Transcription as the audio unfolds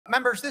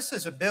Members, this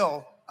is a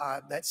bill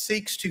that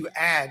seeks to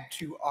add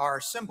to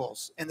our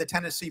symbols in the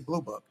Tennessee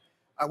Blue Book.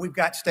 We've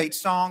got state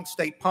songs,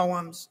 state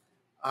poems,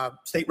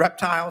 state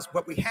reptiles,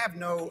 but we have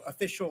no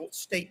official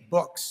state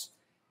books.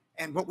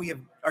 And what we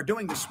are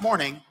doing this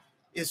morning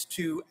is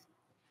to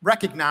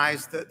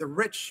recognize the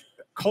rich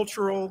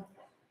cultural,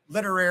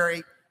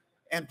 literary,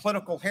 and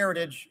political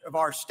heritage of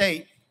our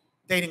state,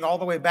 dating all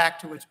the way back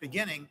to its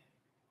beginning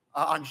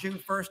on June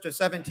 1st of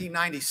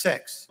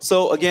 1796.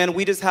 So again,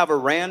 we just have a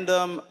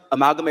random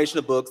amalgamation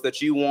of books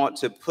that you want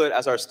to put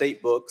as our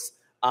state books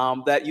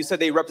that you said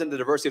they represent the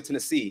diversity of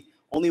Tennessee.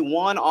 Only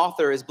one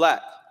author is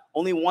Black.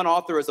 Only one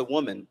author is a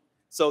woman.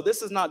 So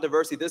this is not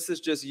diversity. This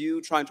is just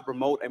you trying to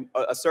promote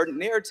a certain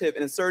narrative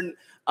and a certain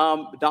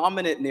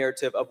dominant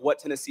narrative of what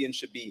Tennesseans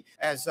should be.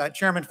 As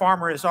Chairman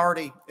Farmer has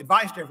already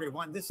advised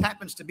everyone, this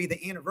happens to be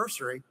the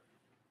anniversary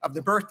of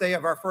the birthday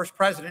of our first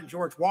president,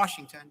 George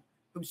Washington,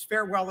 whose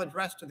farewell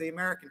address to the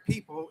American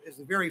people is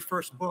the very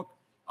first book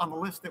on the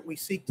list that we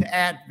seek to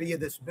add via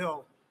this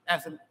bill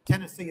as a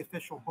Tennessee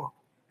official book.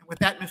 And with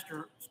that,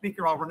 Mr.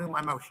 Speaker, I'll renew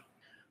my motion.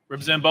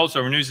 Representative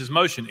Bulso renews his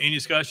motion. Any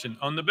discussion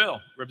on the bill?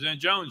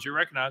 Representative Jones, you're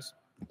recognized.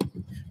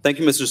 Thank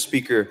you, Mr.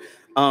 Speaker.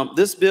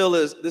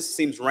 This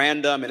seems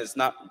random, and it's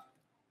not.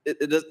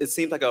 It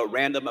seems like a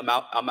random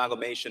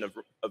amalgamation of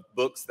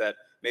books that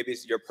maybe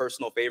it's your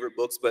personal favorite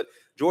books. But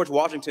George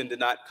Washington did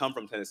not come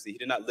from Tennessee. He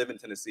did not live in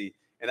Tennessee.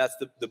 And that's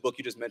the book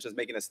you just mentioned is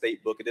making a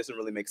state book. It doesn't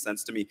really make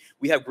sense to me.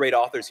 We have great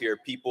authors here,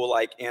 people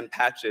like Ann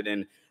Patchett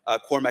and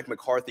Cormac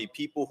McCarthy,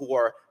 people who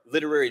are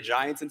literary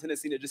giants in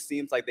Tennessee. And it just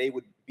seems like they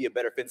would be a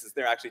better fit since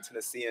they're actually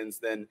Tennesseans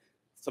than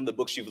some of the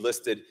books you've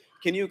listed.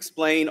 Can you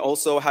explain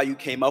also how you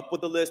came up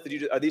with the list?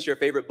 Are these your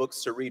favorite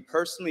books to read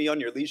personally on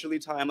your leisurely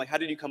time? Like, how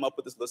did you come up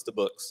with this list of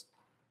books?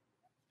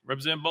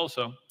 Representative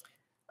Bulso.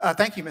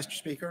 Thank you, Mr.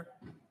 Speaker.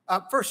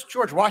 First,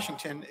 George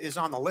Washington is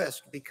on the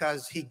list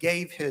because he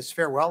gave his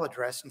farewell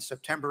address in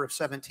September of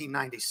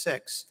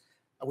 1796,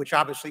 which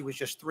obviously was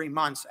just 3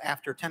 months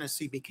after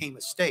Tennessee became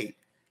a state.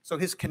 So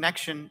his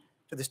connection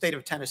to the state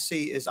of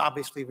Tennessee is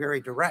obviously very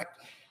direct.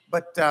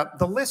 But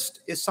the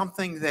list is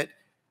something that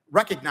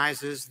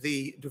recognizes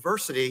the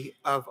diversity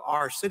of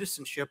our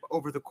citizenship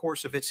over the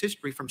course of its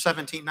history from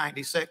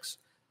 1796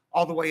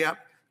 all the way up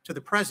to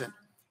the present.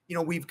 You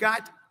know, we've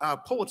got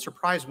Pulitzer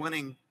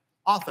Prize-winning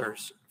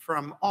authors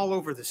from all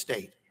over the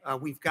state.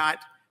 We've got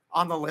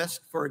on the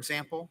list, for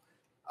example,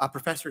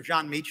 Professor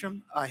John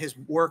Meacham, his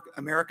work,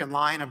 American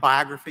Lion, a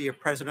biography of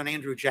President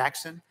Andrew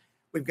Jackson.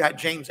 We've got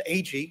James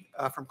Agee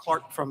from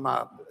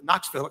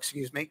Knoxville,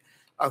 excuse me,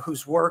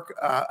 whose work,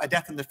 A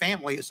Death in the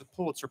Family, is a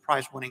Pulitzer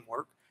Prize-winning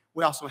work.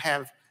 We also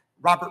have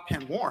Robert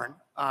Penn Warren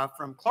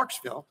from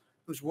Clarksville,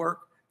 whose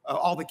work,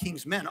 All the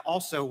King's Men,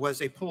 also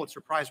was a Pulitzer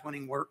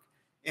Prize-winning work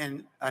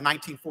in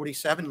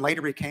 1947,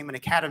 later became an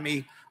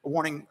Academy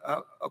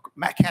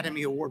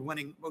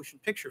Award-winning motion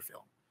picture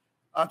film.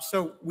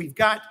 So we've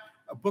got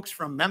books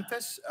from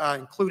Memphis,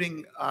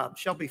 including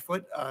Shelby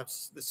Foote,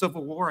 The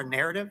Civil War, a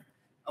Narrative.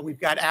 We've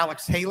got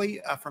Alex Haley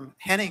from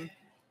Henning,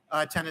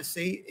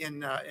 Tennessee,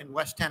 in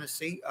West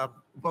Tennessee,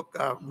 book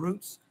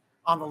Roots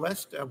on the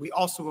list. We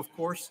also, of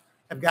course,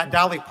 have got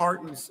Dolly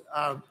Parton's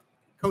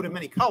Coat of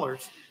Many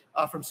Colors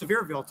from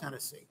Sevierville,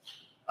 Tennessee.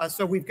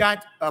 So we've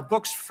got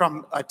books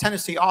from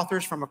Tennessee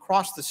authors from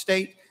across the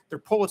state. They're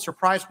Pulitzer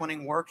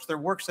Prize-winning works. They're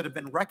works that have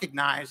been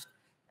recognized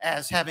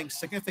as having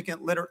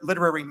significant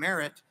literary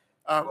merit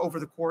over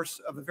the course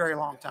of a very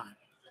long time.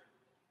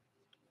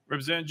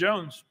 Representative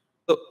Jones.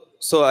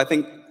 So I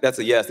think that's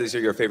a yes. These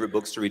are your favorite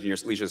books to read in your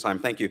leisure time.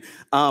 Thank you.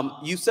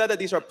 You said that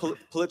these are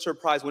Pulitzer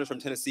Prize winners from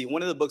Tennessee.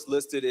 One of the books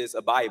listed is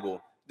a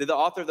Bible. Did the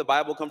author of the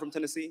Bible come from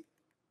Tennessee?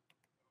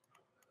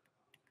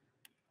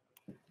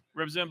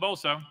 Representative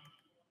Bulso.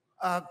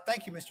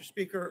 Thank you, Mr.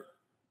 Speaker.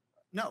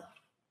 No,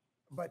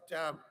 but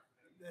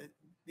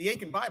the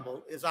Aiken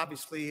Bible is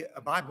obviously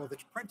a Bible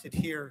that's printed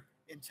here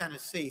in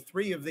Tennessee.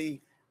 3 of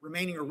the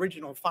remaining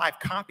original 5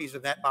 copies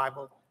of that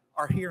Bible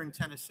are here in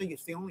Tennessee.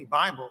 It's the only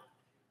Bible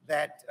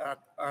that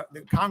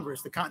the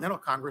Continental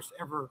Congress,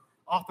 ever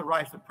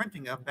authorized the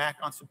printing of back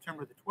on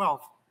September the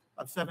 12th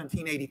of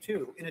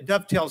 1782. And it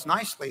dovetails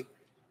nicely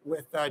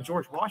with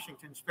George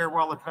Washington's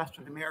farewell address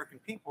to the American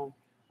people,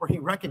 where he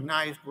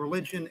recognized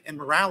religion and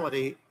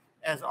morality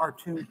as our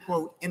 2,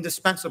 quote,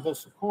 indispensable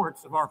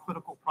supports of our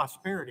political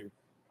prosperity.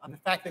 The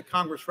fact that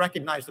Congress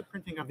recognized the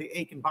printing of the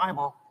Aiken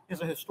Bible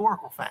is a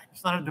historical fact.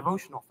 It's not a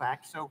devotional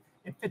fact. So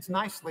it fits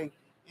nicely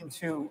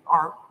into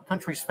our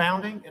country's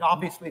founding. It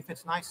obviously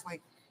fits nicely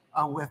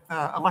with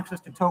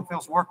Alexis de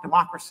Tocqueville's work,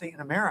 Democracy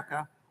in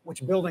America,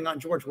 which, building on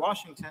George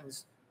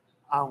Washington's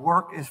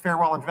work, his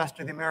farewell address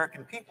to the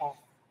American people,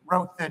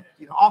 wrote that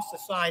all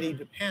society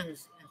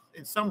depends,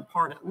 in some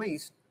part at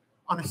least,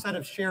 on a set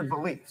of shared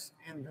beliefs.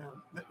 And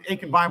the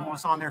Aiken Bible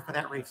was on there for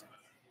that reason.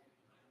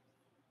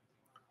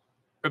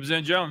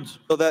 Representative Jones.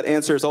 So that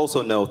answer is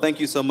also no.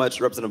 Thank you so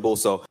much, Representative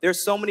Bulso.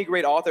 There's so many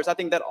great authors. I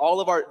think that all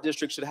of our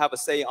districts should have a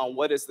say on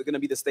what is going to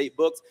be the state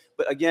books.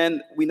 But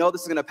again, we know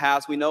this is going to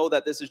pass. We know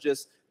that this is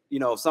just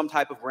some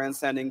type of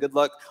grandstanding. Good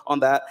luck on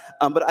that.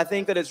 But I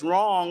think that it's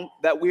wrong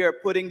that we are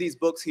putting these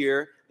books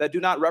here that do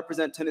not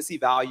represent Tennessee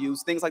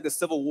values, things like the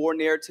Civil War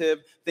narrative,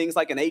 things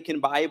like an Aiken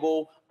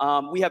Bible.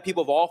 We have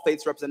people of all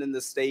faiths represented in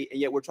the state,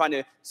 and yet we're trying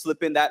to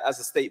slip in that as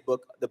a state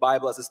book, the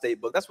Bible as a state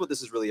book. That's what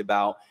this is really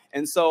about.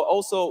 And so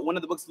also one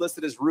of the books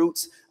listed is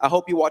Roots. I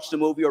hope you watched the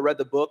movie or read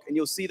the book, and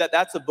you'll see that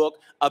that's a book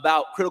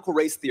about critical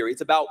race theory.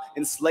 It's about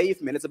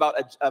enslavement. It's about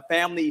a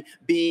family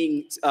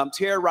being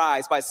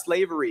terrorized by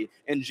slavery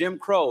and Jim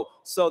Crow.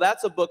 So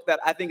that's a book that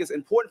I think is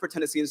important for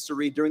Tennesseans to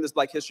read during this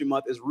Black History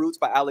Month, is Roots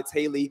by Alex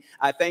Haley.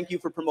 I thank you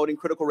for promoting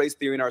critical race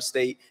theory in our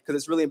state, because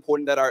it's really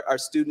important that our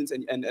students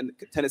and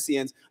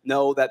Tennesseans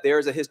know that there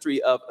is a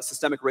history of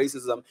systemic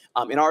racism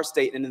in our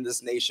state and in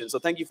this nation. So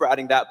thank you for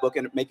adding that book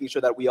and making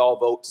sure that we all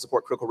vote to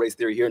support critical race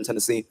theory here in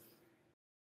Tennessee.